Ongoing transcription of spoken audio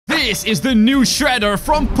This is the new shredder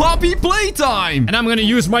from Poppy Playtime. And I'm gonna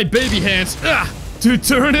use my baby hands to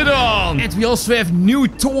turn it on. And we also have new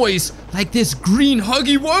toys like this green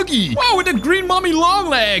Huggy Wuggy. Wow, with the green mommy long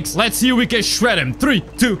legs. Let's see if we can shred him. 3,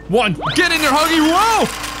 2, 1. Get in there, Huggy. Whoa!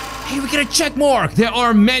 Hey, we get a check mark. There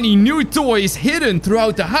are many new toys hidden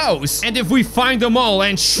throughout the house. And if we find them all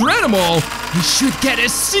and shred them all, we should get a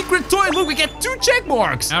secret toy. Look, we get 2 check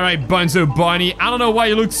marks. All right, Bunzo Bunny. I don't know why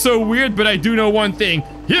you look so weird, but I do know one thing.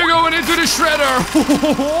 You're going into the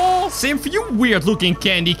shredder. Same for you, weird looking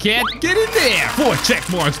candy cat. Get in there. 4 check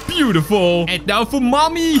marks. Beautiful. And now for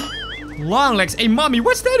mommy. Long legs. Hey, mommy,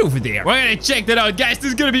 what's that over there? We're gonna check that out, guys.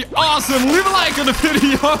 This is gonna be awesome. Leave a like on the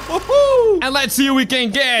video. And let's see if we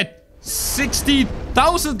can get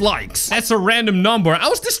 60,000 likes. That's a random number. I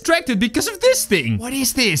was distracted because of this thing. What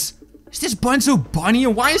is this? Is this Bunzo Bunny?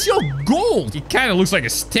 And why is he all gold? He kind of looks like a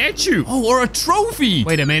statue. Oh, or a trophy.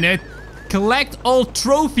 Wait a minute. Collect all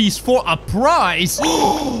trophies for a prize.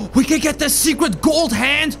 We can get the secret gold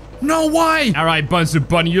hand. No way. All right, Bunzo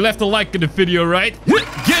Bunny, you left a like in the video, right?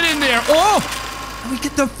 Get in there. Oh, we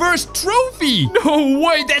get the first trophy. No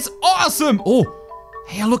way. That's awesome. Oh.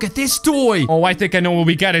 Hey, look at this toy. Oh, I think I know what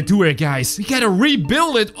we gotta do here, guys. We gotta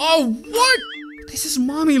rebuild it. Oh, what? This is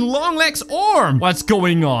Mommy Longleg's arm. What's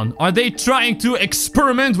going on? Are they trying to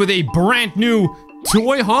experiment with a brand new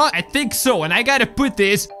toy, huh? I think so. And I gotta put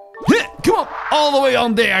this, come on, all the way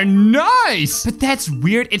on there. Nice. But that's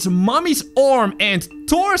weird. It's Mommy's arm and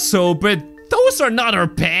torso, but those are not her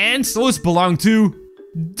pants. Those belong to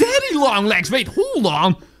Daddy Longlegs. Wait, hold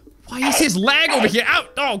on. Why is his leg over here? Ow!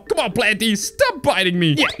 Oh, come on, Planty. Stop biting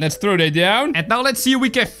me. Yeah, let's throw that down. And now let's see if we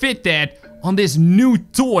can fit that on this new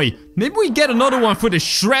toy. Maybe we get another one for the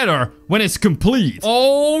shredder when it's complete.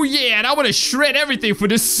 Oh, yeah. And I want to shred everything for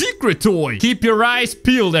the secret toy. Keep your eyes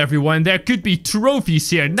peeled, everyone. There could be trophies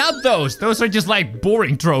here. Not those. Those are just like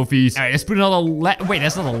boring trophies. All right, let's put another leg. Wait,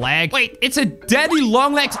 that's not a leg. Wait, it's a Daddy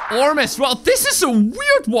Longlegs arm as well. This is a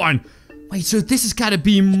weird one. Wait, so this has got to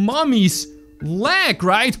be Mommy's leg,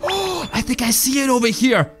 right? Oh, I think I see it over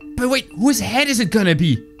here. But wait, whose head is it gonna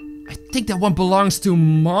be? I think that one belongs to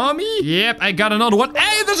Mommy. Yep, I got another one.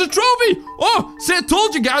 Hey, there's a trophy. Oh, see, I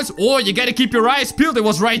told you guys. Oh, you gotta keep your eyes peeled. It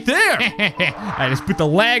was right there. Alright, let's put the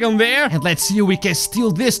leg on there. And let's see if we can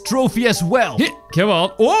steal this trophy as well. Come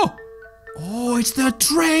on. Oh, it's the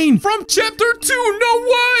train from chapter 2. No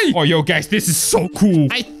way. Oh, yo, guys, this is so cool.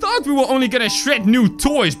 I thought we were only gonna shred new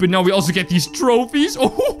toys, but now we also get these trophies.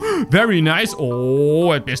 Oh, very nice.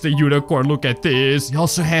 Oh, and there's the unicorn. Look at this. We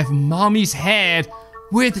also have Mommy's head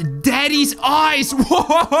with Daddy's eyes.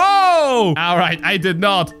 Whoa! All right, I did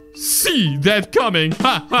not see that coming.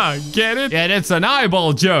 Ha ha, get it? Yeah, that's an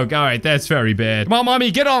eyeball joke. All right, that's very bad. Come on, Mommy,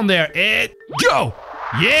 get on there. And go.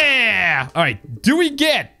 Yeah. All right, do we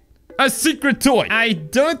get a secret toy? I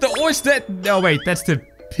don't know. Is that? No, wait, that's the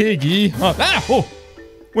piggy. Oh,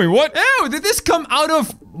 wait, what? Oh, did this come out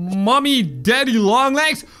of Mommy Daddy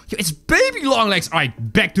Longlegs? It's baby Longlegs. All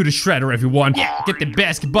right, back to the shredder, everyone. Yeah, get the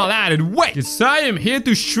basketball out of the way. Because I am here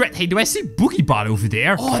to shred. Hey, do I see Boogiebot over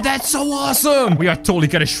there? Oh, that's so awesome. We are totally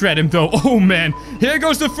gonna shred him, though. Oh, man. Here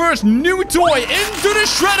goes the first new toy into the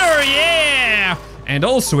shredder. Yeah. And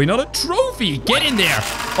also another trophy. Get in there.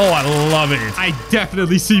 Oh, I love it. I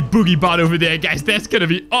definitely see Boogiebot over there, guys. That's gonna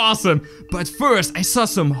be awesome. But first, I saw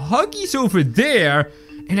some Huggies over there.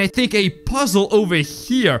 And I think a puzzle over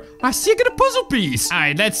here. I see I got a puzzle piece. All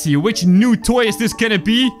right, let's see. Which new toy is this gonna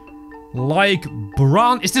be? Like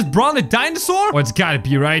Braun. Is this Braun the dinosaur? Oh, it's gotta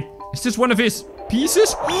be, right? Is this one of his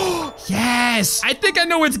pieces? Yes. I think I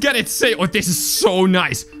know what's gonna say. Oh, this is so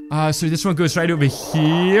nice. So this one goes right over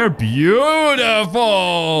here.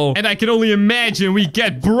 Beautiful. And I can only imagine we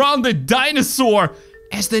get Braun the dinosaur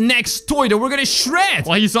as the next toy that we're gonna shred.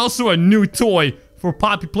 Well, he's also a new toy for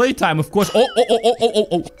Poppy Playtime, of course.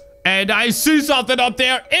 Oh. And I see something up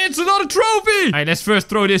there. It's another trophy. All right, let's first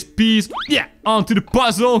throw this piece, onto the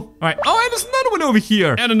puzzle. All right. Oh, and there's another one over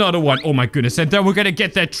here. And another one. Oh, my goodness. And then we're gonna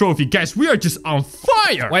get that trophy. Guys, we are just on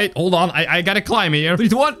fire. Wait, hold on. I gotta climb here. 3,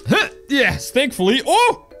 2, 1. Yes, thankfully.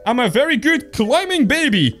 Oh, I'm a very good climbing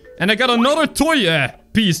baby. And I got another toy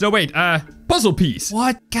piece. No, wait. Puzzle piece.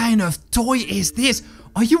 What kind of toy is this?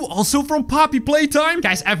 Are you also from Poppy Playtime?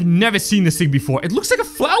 Guys, I've never seen this thing before. It looks like a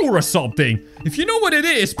flower or something. If you know what it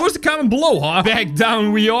is, post a comment below, huh? Back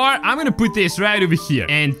down we are. I'm gonna put this right over here.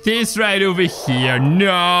 And this right over here.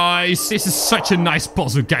 Nice. This is such a nice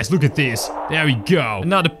puzzle, guys. Look at this. There we go.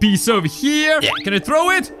 Another piece over here. Yeah, can I throw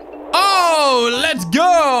it? Oh, let's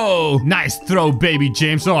go. Nice throw, baby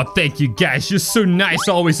James. Oh, thank you, guys. You're so nice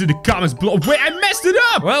always in the comments below. Wait, I messed it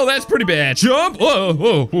up. Well, that's pretty bad. Jump.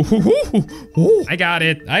 Oh. I got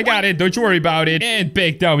it. Don't you worry about it. And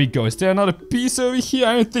back down we go. Is there another piece over here?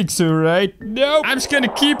 I don't think so, right? No. I'm just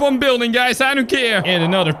gonna keep on building, guys. I don't care. And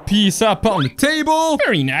another piece up on the table.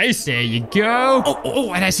 Very nice. There you go.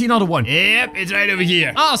 Oh, and I see another one. Yep, it's right over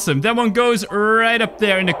here. Awesome. That one goes right up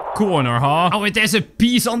there in the corner, huh? Oh, wait, there's a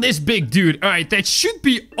piece on this big dude. All right, that should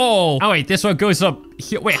be all. Oh, wait, this one goes up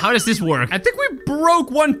here. Wait, how does this work? I think we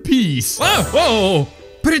broke one piece. Whoa.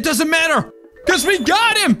 But it doesn't matter. Because we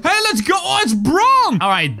got him! Hey, let's go! Oh, it's Braun!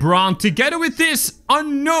 Alright, Braun, together with this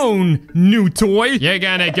unknown new toy, you're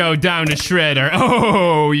gonna go down the shredder.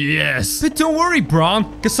 Oh, yes. But don't worry,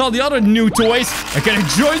 Braun, because all the other new toys are gonna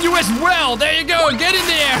join you as well. There you go, get in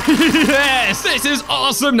there. Yes, this is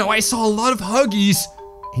awesome. Now, I saw a lot of Huggies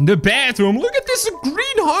in the bathroom. Look at this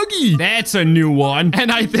green Huggy. That's a new one.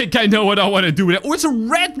 And I think I know what I want to do with it. Oh, it's a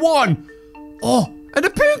red one. Oh, and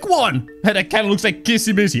a pink one. And that kind of looks like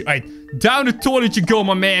Kissy Missy. All right. Down the toilet you go,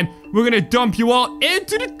 my man. We're gonna dump you all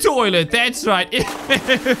into the toilet. That's right.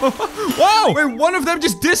 Whoa! Wait, one of them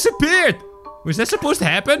just disappeared. Was that supposed to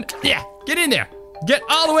happen? Yeah, get in there. Get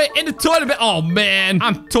all the way in the toilet. Oh, man.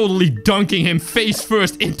 I'm totally dunking him face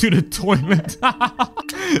first into the toilet.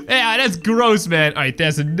 Yeah, that's gross, man. All right,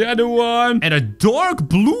 there's another one. And a dark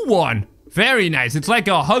blue one. Very nice. It's like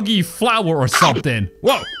a Huggy flower or something.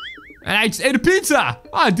 Whoa. And I just ate a pizza.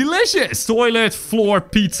 Ah, delicious. Toilet floor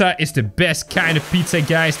pizza is the best kind of pizza,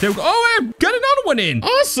 guys. There we go. Oh, I got another one in.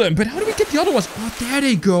 Awesome. But how do we get the other ones? Oh, there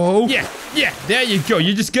they go. Yeah, there you go.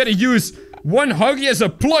 You just gotta use one Huggy as a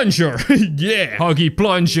plunger. Yeah, Huggy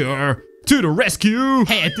plunger to the rescue.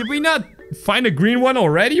 Hey, did we not find a green one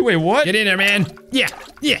already? Wait, what? Get in there, man. Yeah.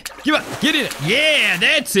 Give up. Get in it. Yeah,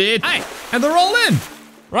 that's it. Hey, and they're all in,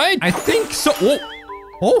 right? I think so.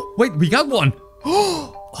 Oh, wait, we got one.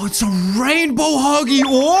 Oh, it's a rainbow Huggy.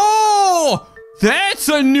 Whoa! That's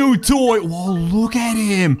a new toy. Whoa, look at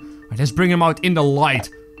him. Right, let's bring him out in the light.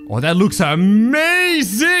 Oh, that looks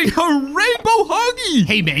amazing. A rainbow Huggy.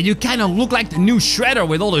 Hey, man, you kind of look like the new Shredder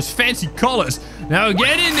with all those fancy colors. Now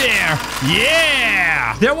get in there.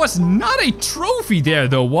 Yeah. There was not a trophy there,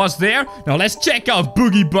 though, was there? Now, let's check out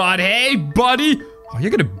BoogieBot. Hey, buddy. Oh, you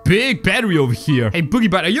got a big battery over here. Hey,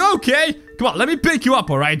 BoogieBot, are you okay? Come on, let me pick you up,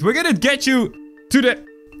 all right? We're gonna get you to the...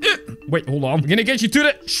 Wait, hold on. We're gonna get you to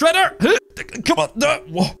the shredder. Come on.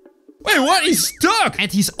 Whoa. Wait, what? He's stuck.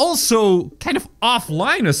 And he's also kind of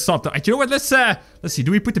offline or something. You know what? Let's see.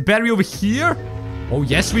 Do we put the battery over here? Oh,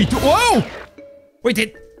 yes, we do. Whoa! Wait,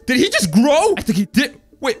 did he just grow? I think he did.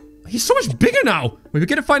 Wait, he's so much bigger now. Wait, we're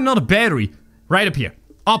gonna find another battery. Right up here.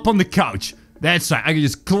 Up on the couch. That's right. I can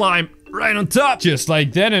just climb right on top. Just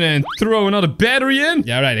like that. And then throw another battery in.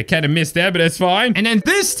 Yeah, right. I kind of missed that, but that's fine. And then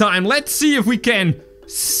this time, let's see if we can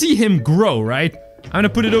see him grow, right? I'm gonna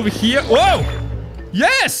put it over here. Whoa!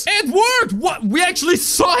 Yes! It worked! What? We actually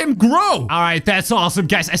saw him grow! Alright, that's awesome,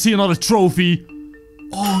 guys. I see another trophy.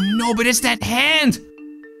 Oh, no, but it's that hand!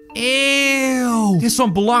 Ew! This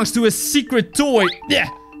one belongs to a secret toy. Yeah,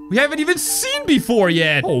 we haven't even seen before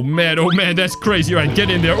yet. Oh, man, that's crazy. Alright, get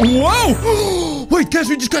in there. Whoa! Wait, guys,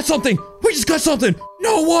 we just got something.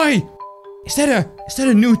 No way! Is that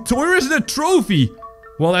a new toy or is it a trophy?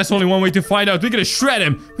 Well, that's only one way to find out. We're gonna shred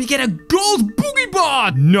him. We get a gold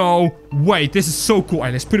BoogieBot. No, wait, this is so cool. All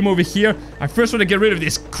right, let's put him over here. I first want to get rid of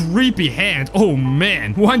this creepy hand. Oh,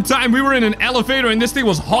 man. One time we were in an elevator and this thing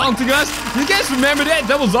was haunting us. You guys remember that?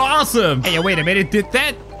 That was awesome. Hey, wait a minute. Did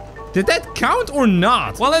that count or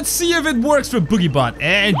not? Well, let's see if it works for BoogieBot.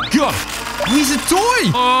 And go. He's a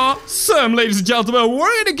toy. Awesome, ladies and gentlemen.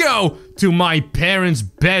 We're gonna go to my parents'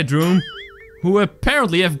 bedroom, who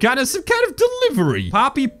apparently have gotten some kind of delivery.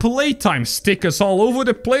 Poppy Playtime stickers all over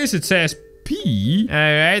the place. It says P.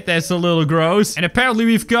 Alright, that's a little gross. And apparently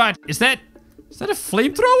we've got... Is that a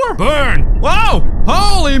flamethrower? Burn! Whoa!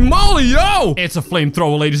 Holy moly, yo! It's a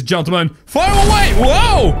flamethrower, ladies and gentlemen. Fire away!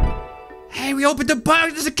 Whoa! Hey, we opened the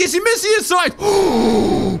box. There's a Kissy Missy inside.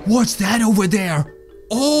 What's that over there?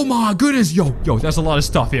 Oh my goodness. Yo, there's a lot of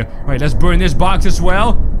stuff here. All right, let's burn this box as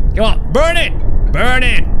well. Come on, burn it! Burn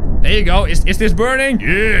it! There you go. Is this burning?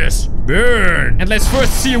 Yes. Burn. And let's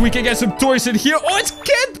first see if we can get some toys in here. Oh, it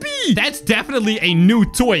can't be. That's definitely a new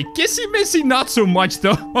toy. Kissy Missy, not so much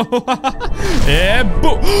though. Yeah,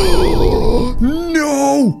 boom.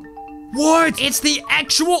 No. What? It's the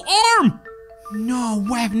actual arm. No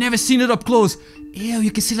way. I've never seen it up close. Ew,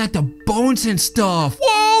 you can see like the bones and stuff.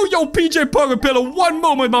 Whoa, yo, PJ Pillow, one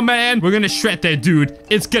moment, my man. We're gonna shred that dude.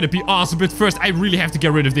 It's gonna be awesome, but first, I really have to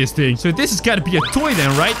get rid of this thing. So this has gotta be a toy then,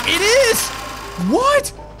 right? It is!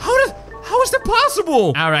 What? How is that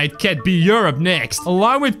possible? All right, Cat B, you're up next.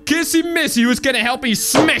 Along with Kissy Missy, who's gonna help me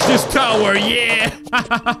smash this tower. Yeah.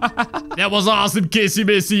 That was awesome, Kissy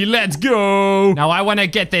Missy. Let's go. Now I want to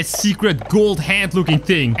get that secret gold hand looking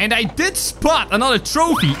thing. And I did spot another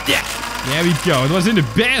trophy. Yeah. There we go. It was in the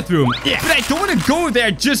bathroom. Yeah. But I don't want to go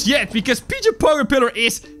there just yet because PJ Pillar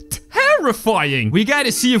is terrifying. We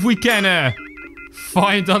gotta see if we can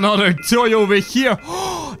find another toy over here.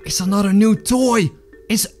 It's another new toy.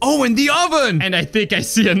 It's Owen the oven. And I think I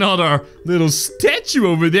see another little statue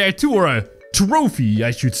over there too, or a trophy,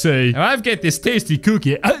 I should say. Now I've got this tasty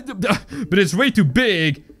cookie, but it's way too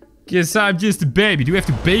big because I'm just a baby. Do we have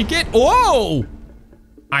to bake it? Oh,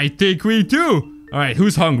 I think we do. All right,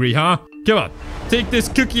 who's hungry, huh? Come on, take this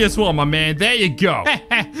cookie as well, my man. There you go.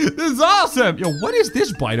 This is awesome. Yo, what is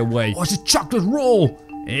this, by the way? Oh, it's a chocolate roll.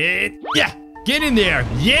 Yeah, get in there.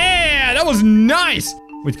 Yeah, that was nice.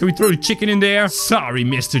 Wait, can we throw the chicken in there? Sorry,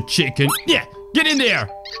 Mr. Chicken. Yeah, get in there.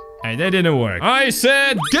 Hey, that didn't work. I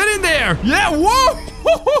said, get in there. Yeah,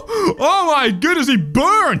 whoa. Oh my goodness, he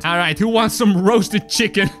burned. All right, who wants some roasted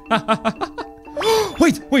chicken?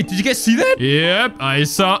 Wait, did you guys see that? Yep, I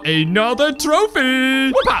saw another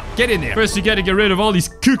trophy. Whoop-up, get in there. First, you gotta get rid of all these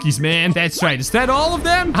cookies, man. That's right. Is that all of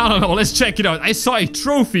them? I don't know. Let's check it out. I saw a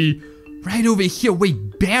trophy right over here.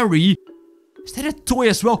 Wait, Barry? Is that a toy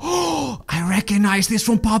as well? Oh, I recognize this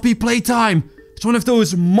from Poppy Playtime. It's one of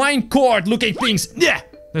those minecart looking things. Yeah.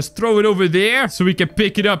 Let's throw it over there so we can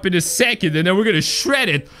pick it up in a second and then we're gonna shred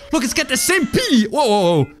it. Look, it's got the same P.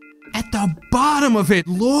 Whoa. At the bottom of it.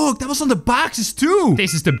 Look, that was on the boxes too.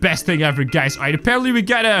 This is the best thing ever, guys. All right, apparently we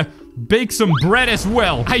gotta bake some bread as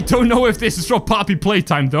well. I don't know if this is from Poppy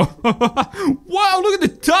Playtime though. Wow, look at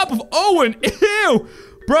the top of Owen. Ew.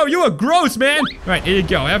 Bro, you are gross, man. All right, here you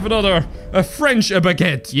go. Have another French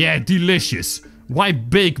baguette. Yeah, delicious. Why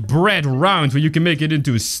bake bread round when you can make it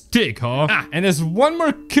into a stick, huh? Ah, and there's one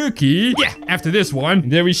more cookie. Yeah, after this one,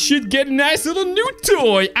 then we should get a nice little new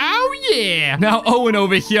toy. Oh, yeah. Now, Owen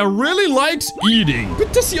over here really likes eating.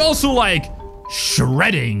 But does he also like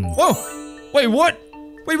shredding? Whoa. Wait, what?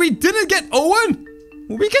 Wait, we didn't get Owen?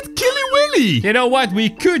 We get Killy Willy. You know what? We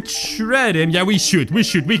could shred him. Yeah, we should.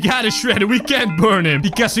 We gotta shred him. We can't burn him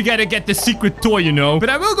because we gotta get the secret toy, you know. But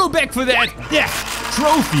I will go back for that. Yeah,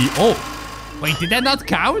 trophy. Oh. Wait, did that not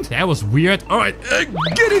count? That was weird. All right,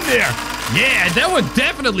 get in there. Yeah, that would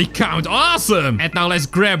definitely count. Awesome. And now let's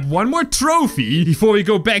grab one more trophy before we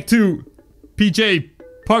go back to PJ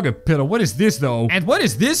Pillar. What is this, though? And what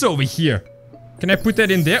is this over here? Can I put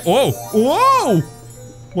that in there? Oh, whoa.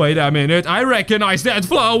 Wait a minute. I recognize that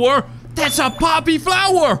flower. That's a poppy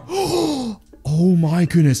flower. Oh, my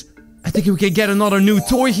goodness. I think we can get another new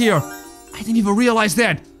toy here. I didn't even realize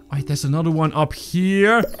that. All right, there's another one up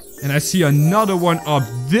here. And I see another one up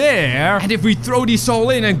there. And if we throw these all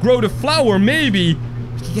in and grow the flower, maybe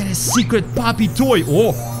we can get a secret poppy toy.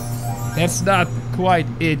 Oh, that's not quite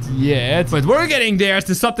it yet. But we're getting there. Is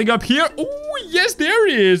there something up here? Oh, yes, there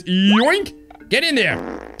is. Yoink. Get in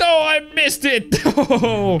there. Oh, I missed it.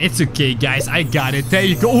 Oh, it's okay, guys. I got it. There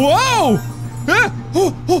you go. Whoa.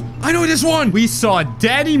 Oh, I know this one. We saw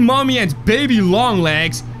Daddy, Mommy, and Baby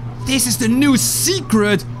Longlegs. This is the new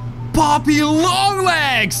secret Poppy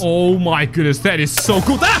Longlegs! Oh my goodness, that is so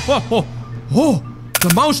cool. Ah, oh,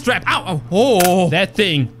 the mousetrap. Ow, oh, that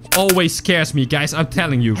thing always scares me, guys. I'm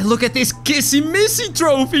telling you. And look at this Kissy Missy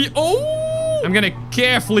trophy. Oh, I'm gonna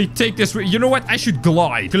carefully take this. You know what? I should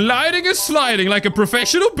glide. Gliding and sliding like a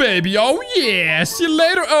professional baby. Oh yeah. See you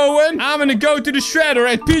later, Owen. I'm gonna go to the shredder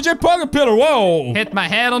at PJ Pillar. Whoa. Hit my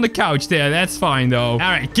head on the couch there. That's fine though. All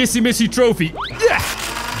right, Kissy Missy trophy. Yeah.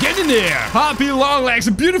 Get in there! Poppy Longlegs,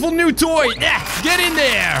 a beautiful new toy! Yeah! Get in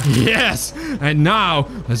there! Yes! And now,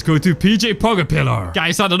 let's go to PJ Pillar.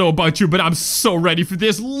 Guys, I don't know about you, but I'm so ready for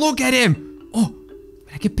this. Look at him! Oh,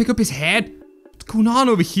 I can pick up his head? What's going on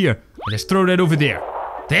over here? Let's throw that over there.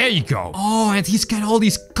 There you go. Oh, and he's got all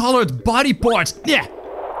these colored body parts. Yeah!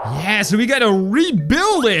 Yeah, so we gotta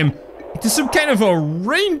rebuild him into some kind of a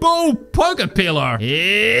rainbow Pillar.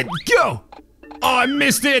 Here go! Oh, I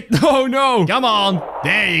missed it. Oh, no. Come on.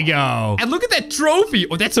 There you go. And look at that trophy.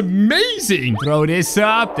 Oh, that's amazing. Throw this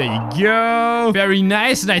up. There you go. Very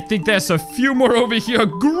nice. And I think there's a few more over here. A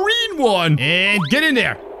green one. And get in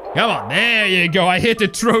there. Come on. There you go. I hit the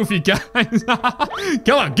trophy, guys.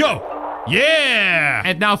 Come on. Go. Yeah.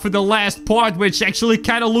 And now for the last part, which actually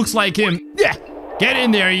kind of looks like him. Yeah. Get in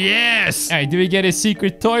there. Yes. All right. Do we get a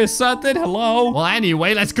secret toy or something? Hello? Well,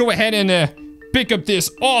 anyway, let's go ahead and pick up this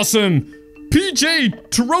awesome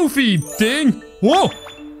PJ trophy thing. Whoa.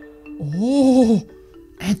 Oh,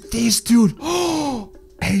 and this dude. Oh,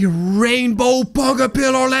 A rainbow bugger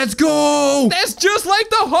pillar. Let's go. That's just like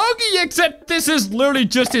the Huggy, except this is literally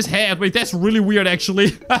just his head. Wait, that's really weird,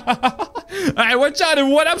 actually. Alright, watch out.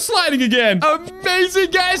 And what? I'm sliding again.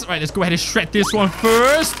 Amazing, guys. Alright, let's go ahead and shred this one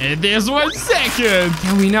first. And this one second.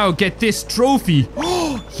 Can we now get this trophy?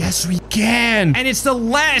 Oh, yes, we can. And it's the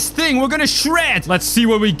last thing we're gonna shred. Let's see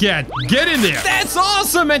what we get. Get in there. That's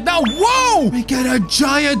awesome. And now, whoa, we get a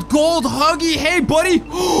giant gold Huggy. Hey, buddy.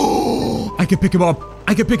 I can pick him up.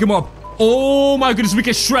 I can pick him up. Oh my goodness, we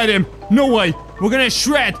can shred him. No way. We're gonna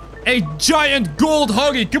shred a giant gold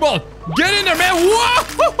Huggy. Come on. Get in there, man.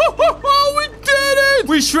 Whoa! We did it!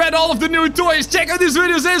 We shred all of the new toys. Check out these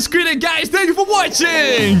videos and screen it, guys. Thank you for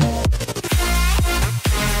watching.